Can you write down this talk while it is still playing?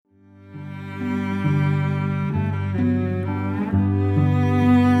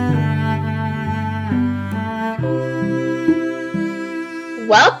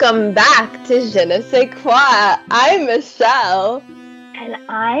Welcome back to Je ne sais quoi. I'm Michelle. And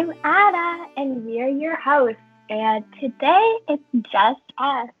I'm Anna, and we're your hosts. And today it's just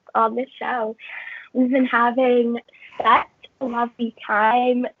us on the show. We've been having such a lovely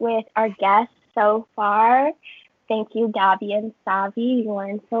time with our guests so far. Thank you, Gabby and Savi. We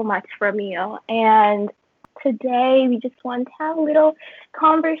learned so much from you. And today we just want to have a little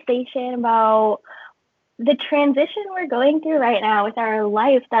conversation about the transition we're going through right now with our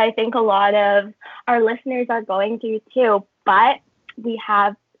life that I think a lot of our listeners are going through too. But we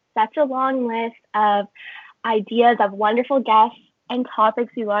have such a long list of ideas of wonderful guests and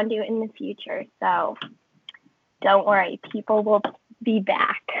topics we want to do in the future. So don't worry, people will be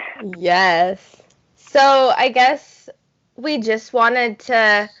back. Yes. So I guess we just wanted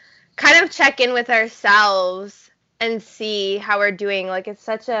to kind of check in with ourselves and see how we're doing. Like, it's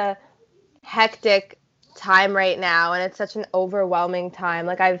such a hectic time right now, and it's such an overwhelming time.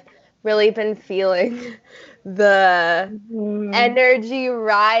 Like, I've really been feeling the energy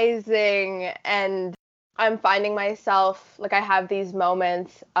rising, and I'm finding myself, like, I have these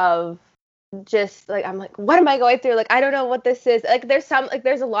moments of just, like, I'm like, what am I going through? Like, I don't know what this is. Like,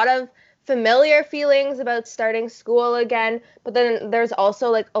 there's a lot of familiar feelings about starting school again, but then there's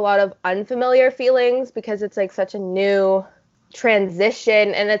also, like, a lot of unfamiliar feelings because it's, like, such a new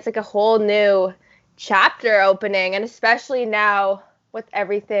transition, and it's, like, a whole new chapter opening, and especially now with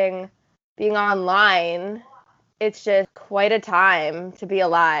everything being online, it's just quite a time to be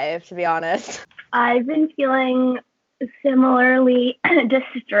alive, to be honest. I've been feeling similarly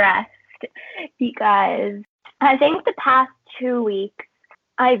distressed because I think the past 2 weeks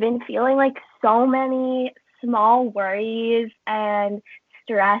I've been feeling like so many small worries and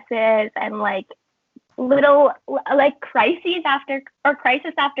stresses and like little like crisis after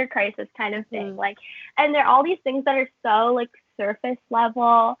crisis kind of thing. Like, and there are all these things that are so like surface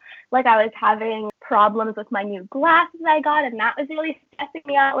level. Like, I was having problems with my new glasses I got, and that was really stressing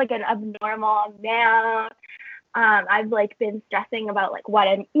me out like an abnormal amount. I've like been stressing about like what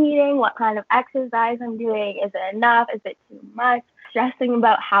I'm eating, what kind of exercise I'm doing, is it enough, is it too much, stressing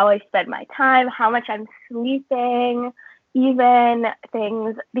about how I spend my time, how much I'm sleeping, even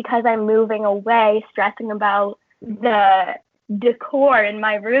things because I'm moving away, stressing about the decor in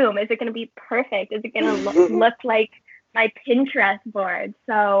my room. Is it going to be perfect? Is it going to look like my Pinterest board?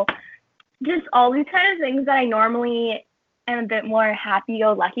 So just all these kind of things that I normally am a bit more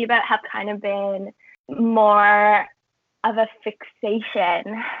happy-go-lucky about have kind of been more of a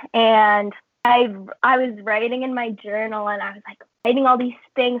fixation. And I was writing in my journal, and I was like writing all these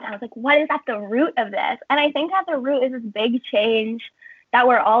things. I was like, what is at the root of this? And I think at the root is this big change that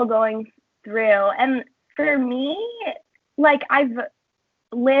we're all going through. And for me, like, I've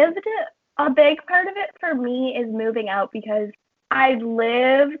lived, a big part of it for me is moving out, because I've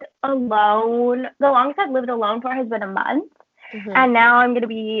lived alone. The longest I've lived alone for has been a month. And now I'm going to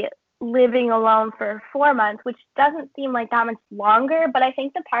be living alone for 4 months, which doesn't seem like that much longer. But I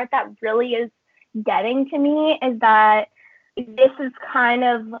think the part that really is getting to me is that this is kind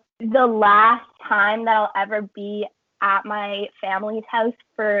of the last time that I'll ever be at my family's house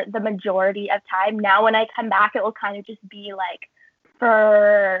for the majority of time. Now, when I come back, it will kind of just be like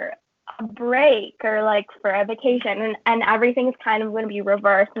for a break or like for a vacation, and everything is kind of going to be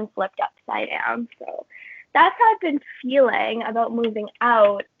reversed and flipped upside down. So that's how I've been feeling about moving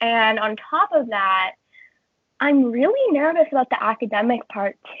out. And on top of that, I'm really nervous about the academic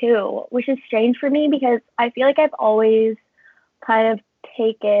part too, which is strange for me because I feel like I've always kind of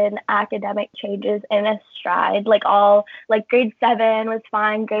taken academic changes in a stride. Like, grade 7 was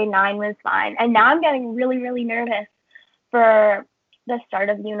fine, grade 9 was fine. And now I'm getting really, really nervous for the start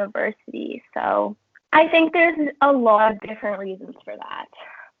of university. So I think there's a lot of different reasons for that.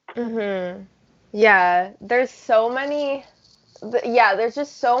 Yeah, there's just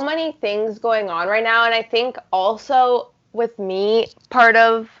so many things going on right now. And I think also with me, part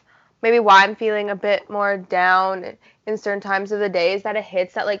of maybe why I'm feeling a bit more down in certain times of the day is that it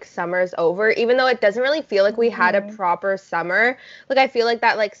hits that like summer's over, even though it doesn't really feel like we had a proper summer. Like, I feel like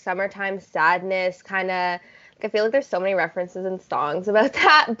that like summertime sadness kind of, like, I feel like there's so many references and songs about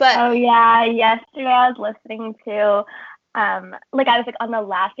that. But oh yeah, yesterday I was listening to I was like, on the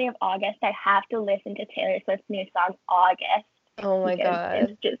last day of August, I have to listen to Taylor Swift's new song, August. Oh my God.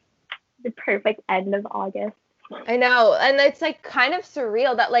 It's just the perfect end of August. I know. And it's like kind of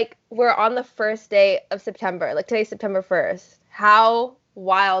surreal that like we're on the first day of September. Like, today's September 1st. How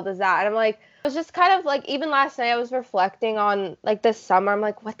wild is that? And I'm like, I was just kind of like, even last night I was reflecting on like this summer. I'm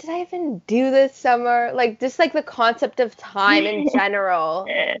like, what did I even do this summer? Like, just like the concept of time in general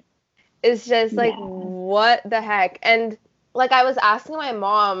is just like, what the heck? And like I was asking my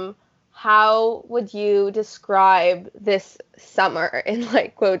mom, how would you describe this summer in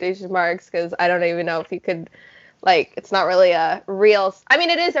like quotation marks? Because I don't even know if you could, like, it's not really a real, I mean,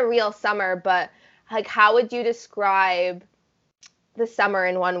 it is a real summer, but like, how would you describe the summer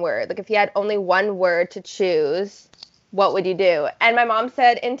in one word? Like, if you had only one word to choose, what would you do? And my mom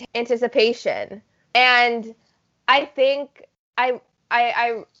said anticipation. And I think I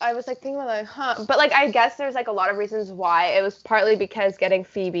was like thinking about like, huh, but like I guess there's like a lot of reasons why. It was partly because getting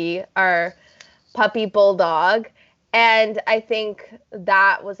Phoebe, our puppy bulldog, and I think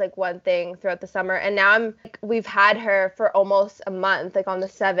that was like one thing throughout the summer. And now we've had her for almost a month, like on the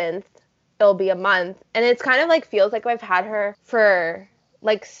 7th it'll be a month, and it's kind of like feels like I've had her for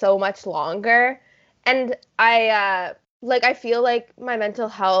like so much longer. And I feel like my mental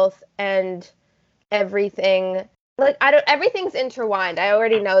health and everything, like I don't everything's intertwined. I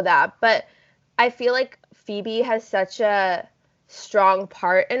already know that, but I feel like Phoebe has such a strong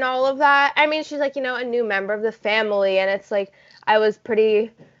part in all of that. I mean, she's like, a new member of the family, and it's like I was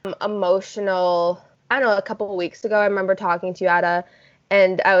pretty emotional. I don't know, a couple of weeks ago I remember talking to you, Ada,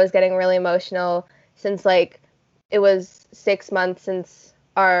 and I was getting really emotional since like it was 6 months since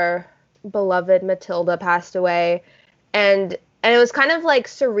our beloved Matilda passed away, and it was kind of like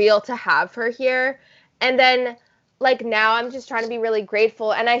surreal to have her here. And then like now I'm just trying to be really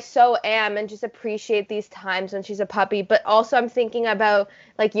grateful, and I so am, and just appreciate these times when she's a puppy. But also I'm thinking about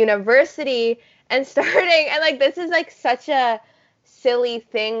like university and starting, and like this is like such a silly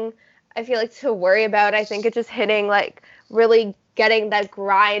thing I feel like to worry about. I think it's just hitting like really getting that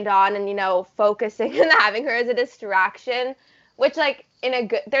grind on, and focusing and having her as a distraction, which like in a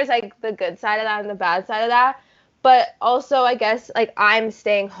good, there's like the good side of that and the bad side of that. But also I guess like I'm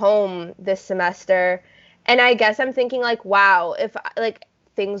staying home this semester, and I guess I'm thinking like, wow, if like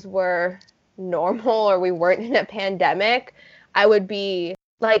things were normal or we weren't in a pandemic, I would be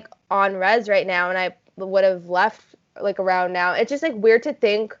like on res right now, and I would have left like around now. It's just like weird to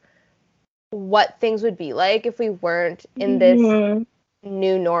think what things would be like if we weren't in this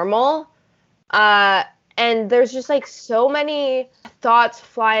new normal. Uh, and there's just like so many thoughts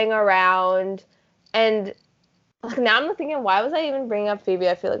flying around, and like now I'm thinking, why was I even bringing up Phoebe?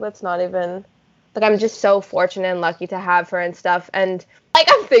 I feel like that's not even like I'm just so fortunate and lucky to have her and stuff. And like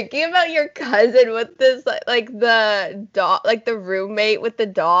I'm thinking about your cousin with this like the dog, like the roommate with the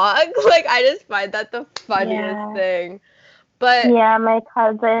dog. Like I just find that the funniest thing. But yeah, my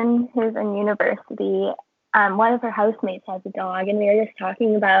cousin who's in university, one of her housemates has a dog, and we were just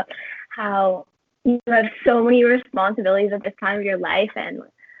talking about how you have so many responsibilities at this time of your life, and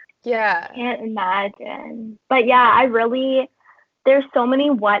yeah, I can't imagine. But yeah, there's so many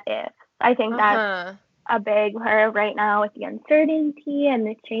what ifs. I think that's a big part right now with the uncertainty and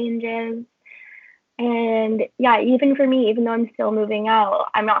the changes. And yeah, even for me, even though I'm still moving out,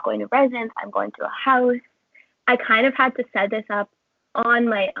 I'm not going to residence, I'm going to a house. I kind of had to set this up on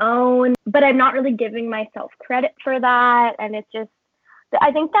my own, but I'm not really giving myself credit for that. And it's just,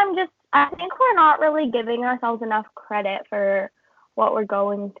 I think we're not really giving ourselves enough credit for what we're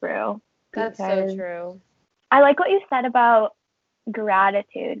going through. That's so true. I like what you said about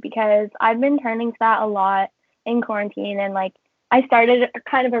gratitude, because I've been turning to that a lot in quarantine. And like I started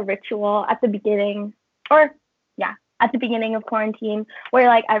kind of a ritual at the beginning, at the beginning of quarantine, where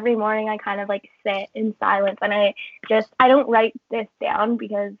like every morning I kind of like sit in silence, and I don't write this down,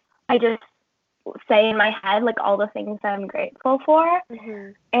 because I just say in my head like all the things that I'm grateful for.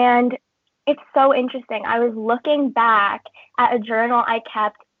 And it's so interesting. I was looking back at a journal I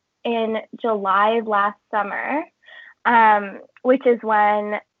kept in July of last summer, which is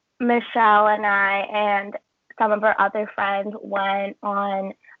when Michelle and I and some of our other friends went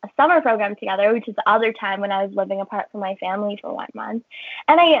on a summer program together, which is the other time when I was living apart from my family for 1 month.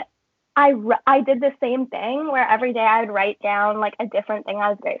 And I did the same thing, where every day I would write down like a different thing I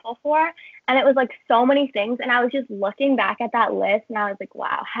was grateful for. And it was like so many things. And I was just looking back at that list, and I was like,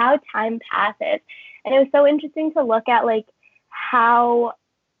 wow, how time passes. And it was so interesting to look at like how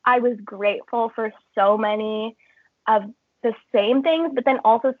I was grateful for so many of the same things, but then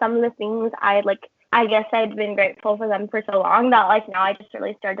also some of the things I guess I'd been grateful for them for so long that like now I just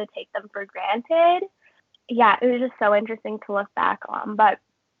really started to take them for granted. Yeah, it was just so interesting to look back on. But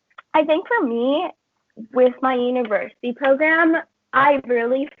I think for me, with my university program, I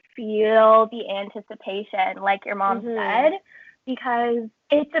really feel the anticipation, like your mom said, because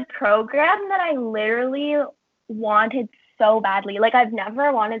it's a program that I literally wanted so badly. Like I've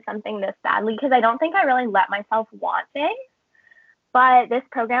never wanted something this badly, because I don't think I really let myself want things. But this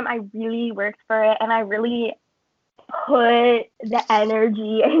program, I really worked for it, and I really put the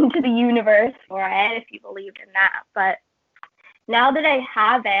energy into the universe for it, if you believe in that. But now that I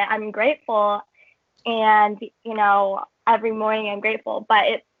have it, I'm grateful. And, every morning I'm grateful, but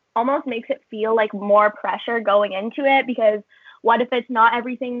it almost makes it feel like more pressure going into it, because what if it's not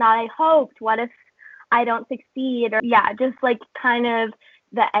everything that I hoped? What if I don't succeed? Or yeah, just like kind of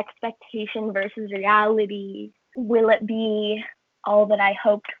the expectation versus reality. Will it be all that I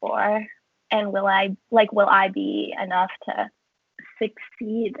hoped for? And will I be enough to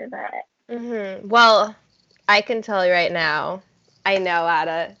succeed in it? Well, I can tell you right now, I know,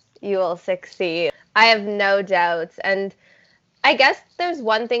 Ada, you will succeed. I have no doubts. And I guess there's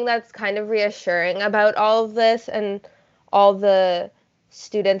one thing that's kind of reassuring about all of this and all the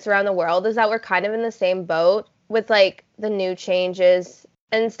students around the world is that we're kind of in the same boat with like the new changes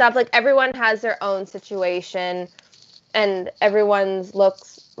and stuff. Like everyone has their own situation and everyone's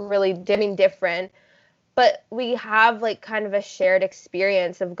looks really different. But we have like kind of a shared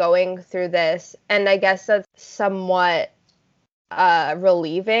experience of going through this. And I guess that's somewhat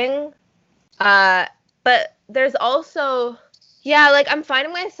relieving. But there's also, yeah, like I'm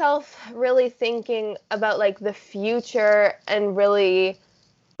finding myself really thinking about like the future and really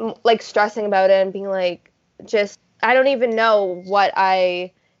like stressing about it and being like, just, I don't even know what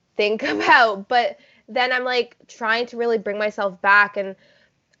I think about. But then I'm like trying to really bring myself back, and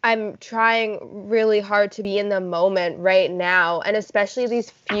I'm trying really hard to be in the moment right now. And especially these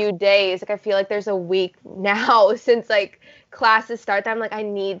few days, like I feel like there's a week now since like classes start that I'm like, I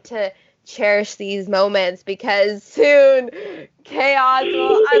need to cherish these moments because soon chaos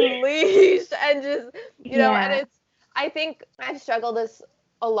will unleash and just, and it's, I think I've struggled this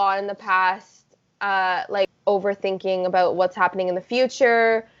a lot in the past, like overthinking about what's happening in the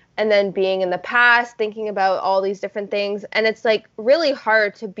future and then being in the past, thinking about all these different things. And it's like really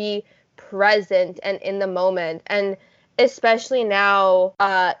hard to be present and in the moment. And especially now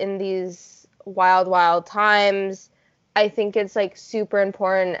in these wild, wild times, I think it's like super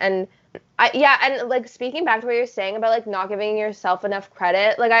important. And and like speaking back to what you're saying about like not giving yourself enough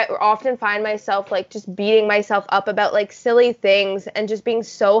credit, like I often find myself like just beating myself up about like silly things and just being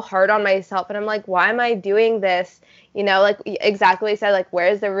so hard on myself. And I'm like, why am I doing this? Like exactly what you said, like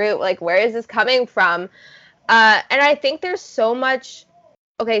where's the root? Like where is this coming from? And I think there's so much.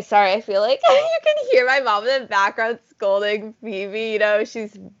 Okay, sorry, I feel like you can hear my mom in the background scolding Phoebe.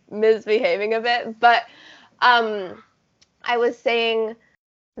 She's misbehaving a bit. But I was saying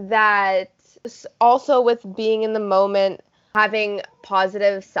that also with being in the moment, having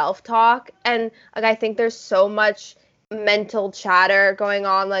positive self-talk, and like I think there's so much mental chatter going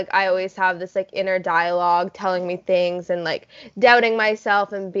on. Like I always have this like inner dialogue telling me things and like doubting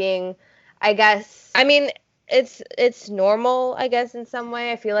myself and being, I guess, I mean, it's normal, I guess, in some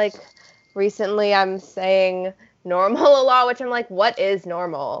way. I feel like recently I'm saying normal a lot, which I'm like, what is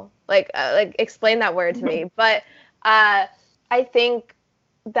normal? Like explain that word to me. But I think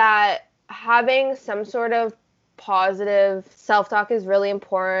that having some sort of positive self-talk is really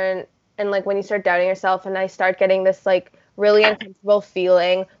important. And like when you start doubting yourself, and I start getting this like really uncomfortable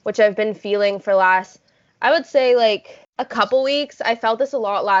feeling, which I've been feeling for I would say like a couple weeks. I felt this a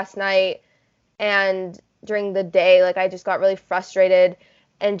lot last night, and during the day, like I just got really frustrated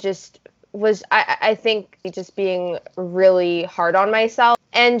and just was, I think just being really hard on myself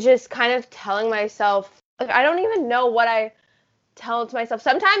and just kind of telling myself, like I don't even know what I tell to myself.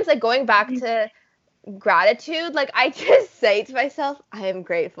 Sometimes like going back to gratitude, like I just say to myself, I am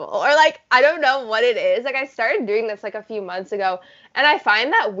grateful, or like I don't know what it is. Like I started doing this like a few months ago, and I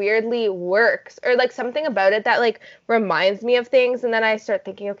find that weirdly works, or like something about it that like reminds me of things, and then I start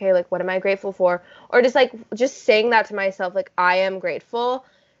thinking, okay, like what am I grateful for? Or just saying that to myself, like I am grateful,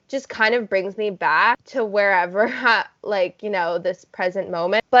 just kind of brings me back to wherever like this present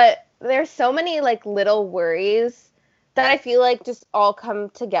moment. But there's so many like little worries that I feel like just all come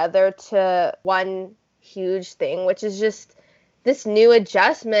together to one huge thing, which is just this new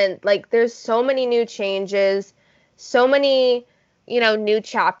adjustment. Like there's so many new changes, so many, new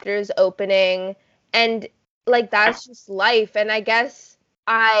chapters opening, and like that's just life. And I guess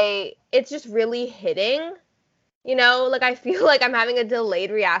it's just really hitting, like I feel like I'm having a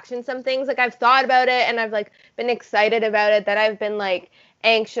delayed reaction. Some things, like I've thought about it and I've like been excited about it, then I've been like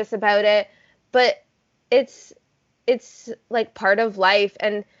anxious about it, but it's like part of life.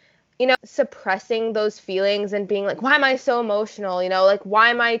 And suppressing those feelings and being like, why am I so emotional, like why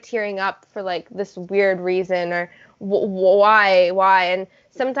am I tearing up for like this weird reason, or why, and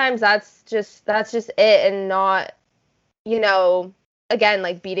sometimes that's just it, and not again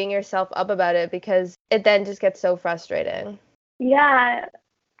like beating yourself up about it, because it then just gets so frustrating. Yeah,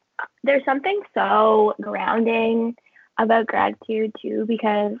 there's something so grounding about gratitude too,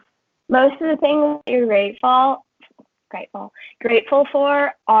 because most of the things you're grateful grateful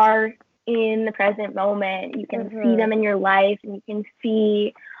for are in the present moment. You can see them in your life, and you can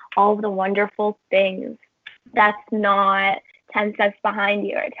see all of the wonderful things that's not 10 steps behind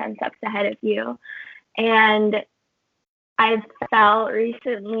you or 10 steps ahead of you. And I've felt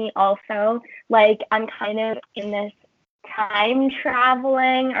recently also like I'm kind of in this time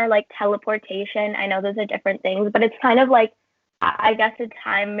traveling or like teleportation. I know those are different things, but it's kind of like, I guess, a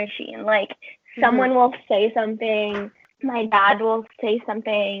time machine. Like someone will say something, my dad will say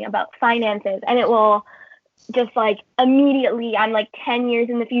something about finances, and it will just like immediately, I'm like 10 years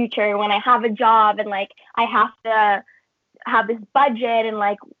in the future when I have a job and like I have to have this budget and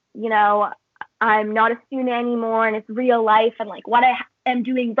like, you know, I'm not a student anymore and it's real life, and like what I am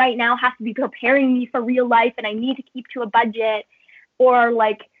doing right now has to be preparing me for real life, and I need to keep to a budget. Or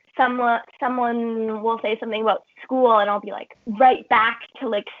like someone will say something about school, and I'll be like right back to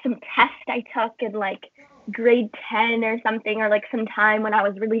like some test I took in like grade 10 or something, or like some time when I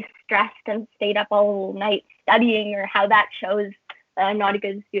was really stressed and stayed up all night studying, or how that shows that I'm not a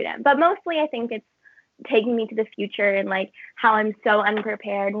good student. But mostly I think it's taking me to the future and like how I'm so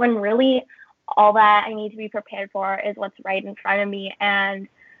unprepared, when really all that I need to be prepared for is what's right in front of me. And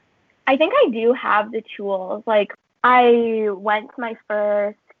I think I do have the tools. Like I went to my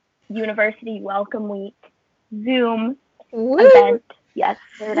first university welcome week Zoom event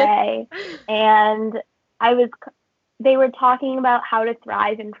yesterday, and they were talking about how to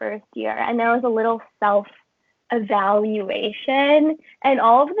thrive in first year, and there was a little self evaluation and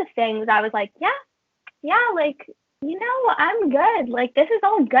all of the things. I was like, yeah, like, you know, I'm good. Like, this is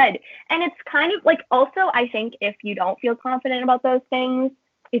all good. And it's kind of like, also, I think if you don't feel confident about those things,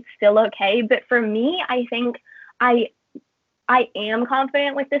 it's still okay. But for me, I think I am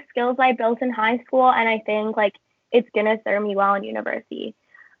confident with the skills I built in high school, and I think like it's gonna serve me well in university.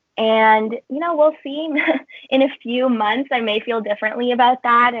 And, you know, we'll see. In a few months, I may feel differently about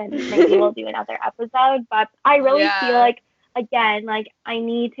that, and maybe we'll do another episode. But I really feel like, again, like I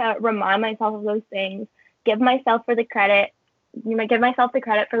need to remind myself of those things, give myself the credit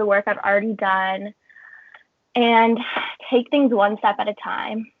for the work I've already done, and take things one step at a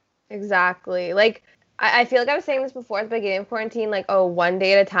time. Exactly. Like, I feel like I was saying this before at the beginning of quarantine, like, oh, one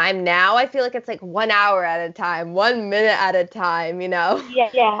day at a time. Now I feel like it's like 1 hour at a time, 1 minute at a time, you know?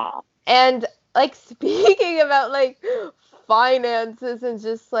 Yeah. And like speaking about like finances and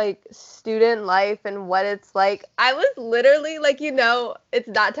just like student life and what it's like, I was literally like, you know, it's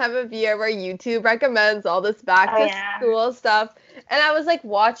that time of year where YouTube recommends all this back to school stuff. And I was like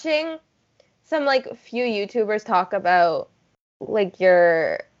watching some like few YouTubers talk about like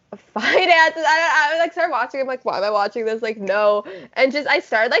your finances. I like started watching. I'm like, why am I watching this? Like, no. And just I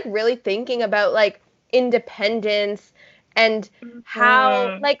started like really thinking about like independence and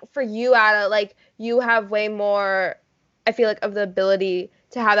how like for you, Ada, like you have way more, I feel like, of the ability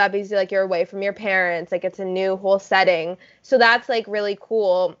to have that because like you're away from your parents. Like it's a new whole setting. So that's like really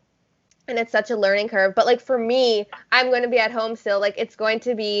cool. And it's such a learning curve. But like for me, I'm going to be at home still. Like it's going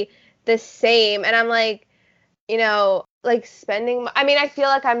to be the same. And I'm like, you know, like spending, I mean, I feel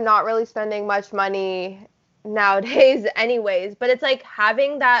like I'm not really spending much money nowadays anyways, but it's like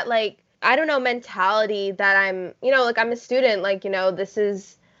having that, like, I don't know, mentality that I'm, you know, like I'm a student, like, you know, this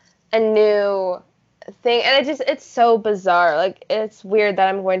is a new thing. And it's so bizarre. Like, it's weird that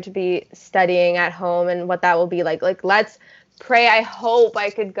I'm going to be studying at home and what that will be like. Like, let's pray. I hope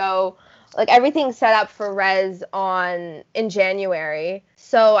I could go, like everything's set up for res in January.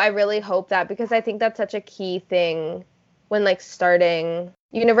 So I really hope that, because I think that's such a key thing when like starting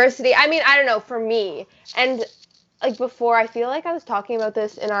university. I mean, I don't know, for me. And like before, I feel like I was talking about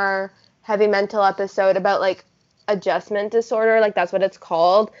this in our heavy mental episode about like adjustment disorder, like that's what it's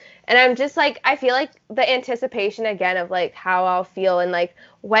called. And I'm just like, I feel like the anticipation again of like how I'll feel and like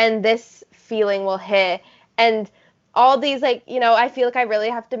when this feeling will hit, and all these, like, you know, I feel like I really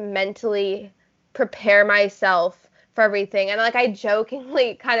have to mentally prepare myself for everything. And like I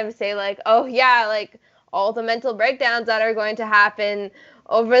jokingly kind of say like, oh yeah, like all the mental breakdowns that are going to happen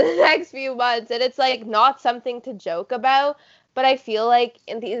over the next few months. And it's like not something to joke about, but I feel like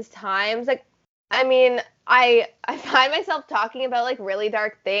in these times, like, I mean, I find myself talking about like really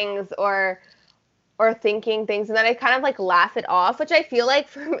dark things or thinking things, and then I kind of like laugh it off, which I feel like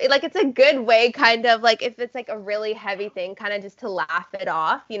for me, like it's a good way, kind of like if it's like a really heavy thing, kind of just to laugh it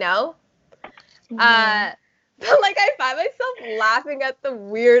off, you know? But like I find myself laughing at the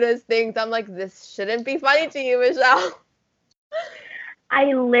weirdest things. I'm like, this shouldn't be funny to you, Michelle. I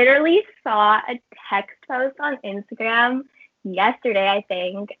literally saw a text post on Instagram yesterday, I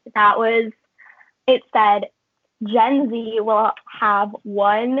think, it said Gen Z will have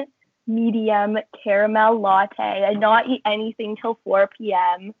one medium caramel latte and not eat anything till 4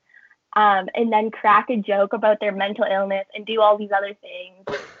 p.m. And then crack a joke about their mental illness and do all these other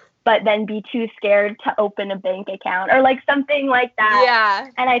things, but then be too scared to open a bank account or like something like that.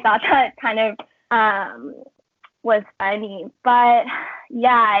 Yeah. And I thought that kind of was funny. But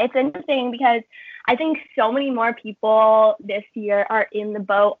yeah, it's interesting because I think so many more people this year are in the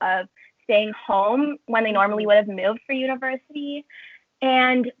boat of staying home when they normally would have moved for university.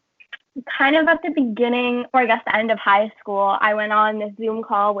 And kind of at the beginning, or I guess the end of high school, I went on this Zoom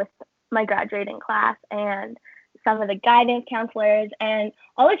call with my graduating class and some of the guidance counselors, and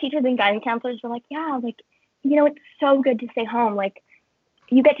all the teachers and guidance counselors were like, yeah, like, you know, it's so good to stay home. Like,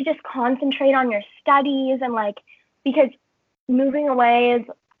 you get to just concentrate on your studies, and like, because moving away is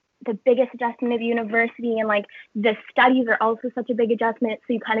the biggest adjustment of university, and like the studies are also such a big adjustment,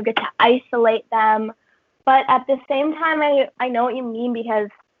 so you kind of get to isolate them. But at the same time, I know what you mean, because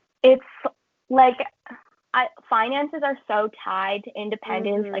it's like finances are so tied to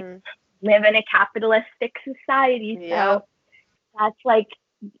independence. Like, live in a capitalistic society, so that's like,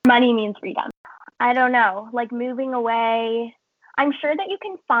 money means freedom. I don't know, like, moving away, I'm sure that you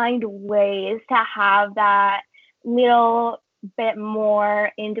can find ways to have that little bit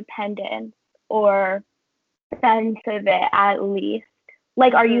more independence or sense of it, at least.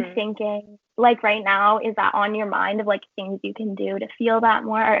 Like, are you thinking, like, right now, is that on your mind of like things you can do to feel that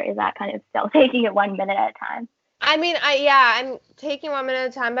more, or is that kind of still taking it 1 minute at a time? I mean, I'm taking 1 minute at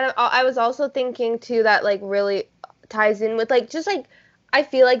a time, but I was also thinking too that like really ties in with like just like I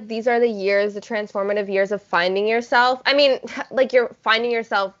feel like these are the years, the transformative years of finding yourself. I mean, like, you're finding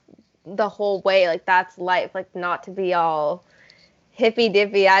yourself the whole way, like that's life, like not to be all hippy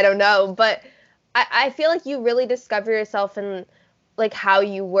dippy, I don't know, but I feel like you really discover yourself in like how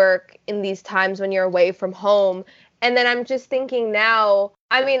you work in these times when you're away from home. And then I'm just thinking now,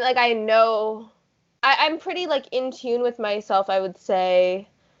 I mean, like, I know I'm pretty like in tune with myself, I would say,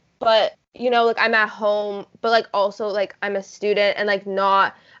 but you know, like I'm at home, but like also like I'm a student, and like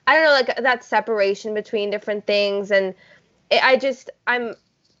not, I don't know, like that separation between different things, and I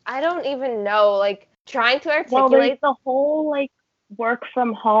don't even know, like trying to articulate. Well, there's the whole like work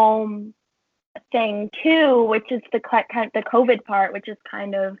from home thing too, which is the COVID part, which is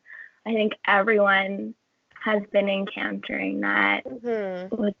kind of, I think everyone has been encountering that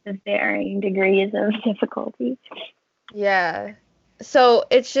with the varying degrees of difficulty. Yeah. So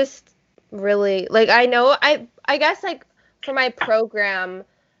it's just really like, I know I guess like for my program,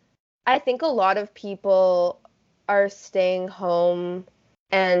 I think a lot of people are staying home,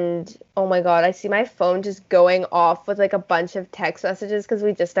 and oh my God, I see my phone just going off with like a bunch of text messages because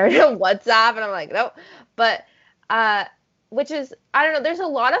we just started a WhatsApp, and I'm like, nope. But which is, I don't know, there's a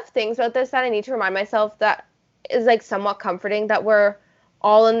lot of things about this that I need to remind myself that is like somewhat comforting, that we're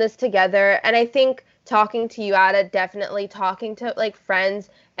all in this together. And I think talking to you, Ada, definitely talking to like friends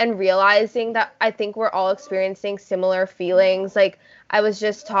and realizing that I think we're all experiencing similar feelings. Like, I was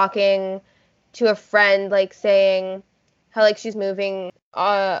just talking to a friend, like saying how like she's moving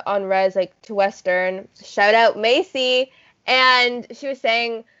on res, like to Western, shout out Macy, and she was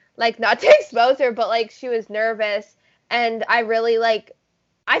saying like, not to expose her, but like she was nervous, and I really like,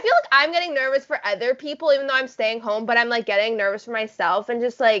 I feel like I'm getting nervous for other people, even though I'm staying home, but I'm like getting nervous for myself, and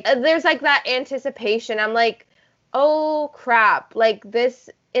just like there's like that anticipation. I'm like, oh crap, like this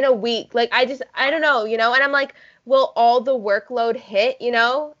in a week, like I don't know, you know, and I'm like, will all the workload hit, you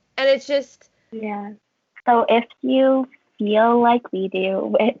know? And it's just, yeah. So if you feel like we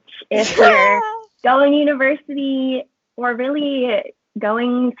do, which if you're going to university or really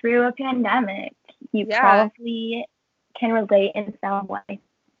going through a pandemic, you probably can relate in some way.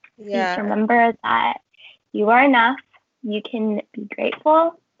 Yeah. Just remember that you are enough. You can be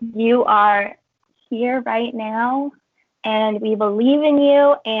grateful. You are here right now, and we believe in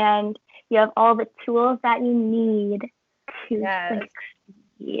you, and you have all the tools that you need to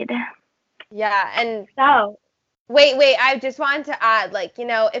succeed. Yeah, and so wait, I just wanted to add, like, you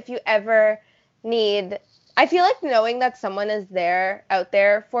know, if you ever need, I feel like knowing that someone is there, out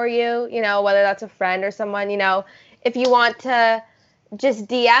there for you, you know, whether that's a friend or someone, you know, if you want to just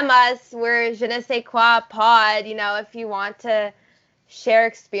DM us, we're Je ne sais quoi pod, you know, if you want to share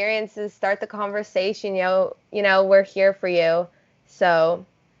experiences, start the conversation, you know, we're here for you. So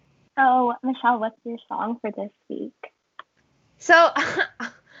Michelle, what's your song for this week? So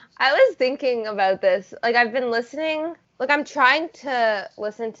I was thinking about this. Like, I've been listening, like I'm trying to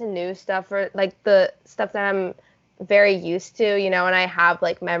listen to new stuff, or like the stuff that I'm very used to, you know, and I have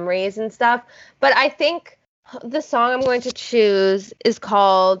like memories and stuff. But I think the song I'm going to choose is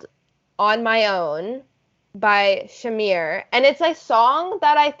called On My Own. by Shamir. And it's a song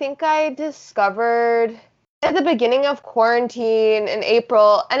that I think I discovered at the beginning of quarantine in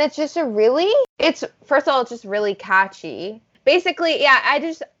April. And it's just first of all, it's just really catchy. Basically, yeah, I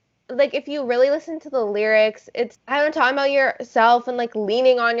just, like, if you really listen to the lyrics, it's, I don't know, talking about yourself and like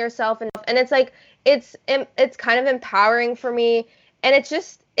leaning on yourself, and it's like, it's kind of empowering for me. And it's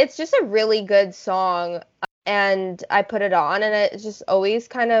just a really good song. And I put it on, and it just always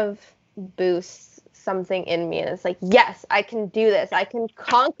kind of boosts something in me, and it's like, yes, I can do this, I can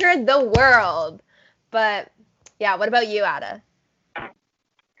conquer the world. But yeah, what about you, Ada?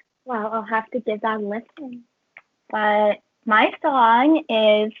 Well, I'll have to give that a listen. But my song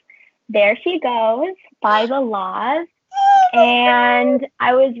is There She Goes by The Laws. And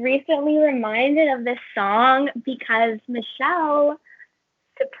I was recently reminded of this song because Michelle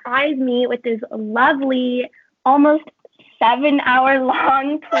surprised me with this lovely, almost 7-hour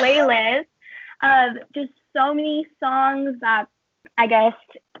long playlist of just so many songs that I guess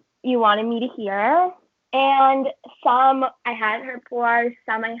you wanted me to hear. And some I hadn't heard before,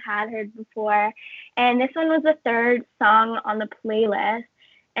 some I had heard before. And this one was the third song on the playlist.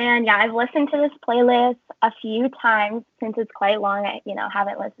 And yeah, I've listened to this playlist a few times since it's quite long. I,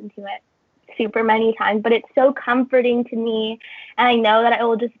 haven't listened to it super many times, but it's so comforting to me. And I know that it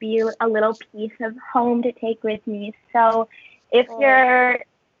will just be a little piece of home to take with me. So if you're,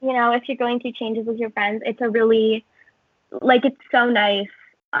 if you're going through changes with your friends, it's a really, like, it's so nice.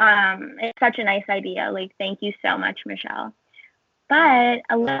 It's such a nice idea. Like, thank you so much, Michelle. But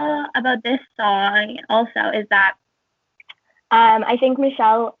a little about this song also is that I think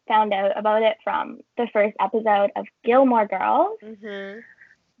Michelle found out about it from the first episode of Gilmore Girls,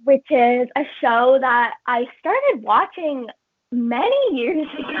 which is a show that I started watching many years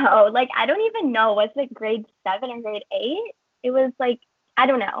ago. Like, I don't even know, was it grade 7 or grade 8? It was like, I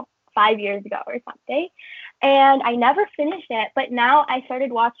don't know, 5 years ago or something. And I never finished it, but now I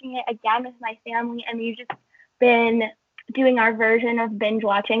started watching it again with my family, and we've just been doing our version of binge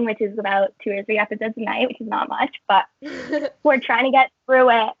watching, which is about 2 or 3 episodes a night, which is not much, but we're trying to get through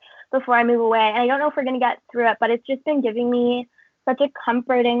it before I move away. And I don't know if we're going to get through it, but it's just been giving me such a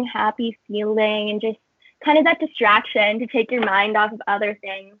comforting, happy feeling, and just kind of that distraction to take your mind off of other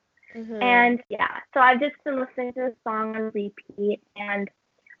things. And yeah, so I've just been listening to the song on repeat, and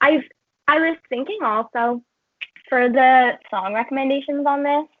I was thinking also for the song recommendations on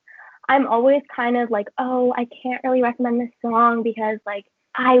this, I'm always kind of like, oh, I can't really recommend this song because, like,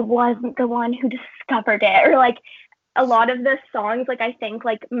 I wasn't the one who discovered it. Or, like, a lot of the songs, like, I think,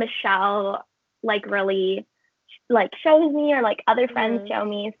 like, Michelle, like, really, like, shows me, or, like, other friends show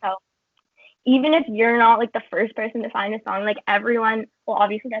me. So even if you're not, like, the first person to find a song, like, everyone, well,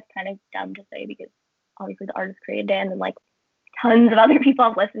 obviously that's kind of dumb to say because obviously the artist created it, and then, like, tons of other people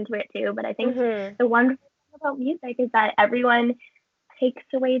have listened to it too. But I think the wonderful thing about music is that everyone takes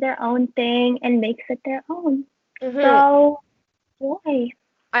away their own thing and makes it their own. So, boy.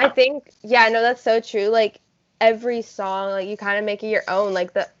 I think, yeah, no, that's so true. Like, every song, like, you kind of make it your own,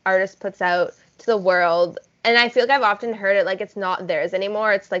 like, the artist puts out to the world. And I feel like I've often heard it, like, it's not theirs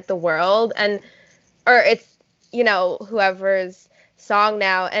anymore. It's, like, the world. Or it's, whoever's song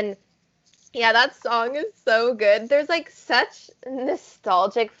now. And, yeah, that song is so good. There's, like, such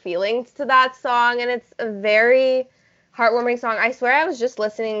nostalgic feelings to that song. And it's a very heartwarming song. I swear I was just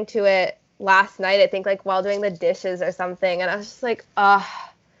listening to it last night, I think, like, while doing the dishes or something, and I was just like,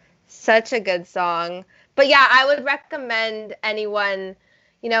 such a good song. But yeah, I would recommend anyone,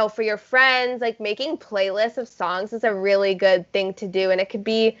 for your friends, like, making playlists of songs is a really good thing to do, and it could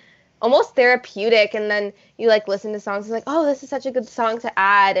be almost therapeutic, and then you, like, listen to songs and like, oh, this is such a good song to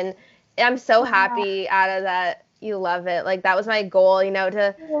add. And I'm so happy, Ada, that you love it. Like, that was my goal,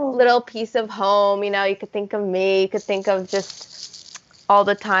 to little piece of home, you could think of me, you could think of just all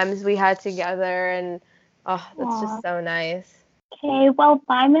the times we had together, and that's just so nice. Okay, well,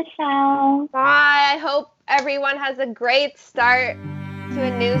 bye, Michelle. Bye. I hope everyone has a great start to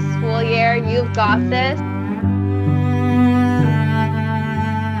a new school year. You've got this.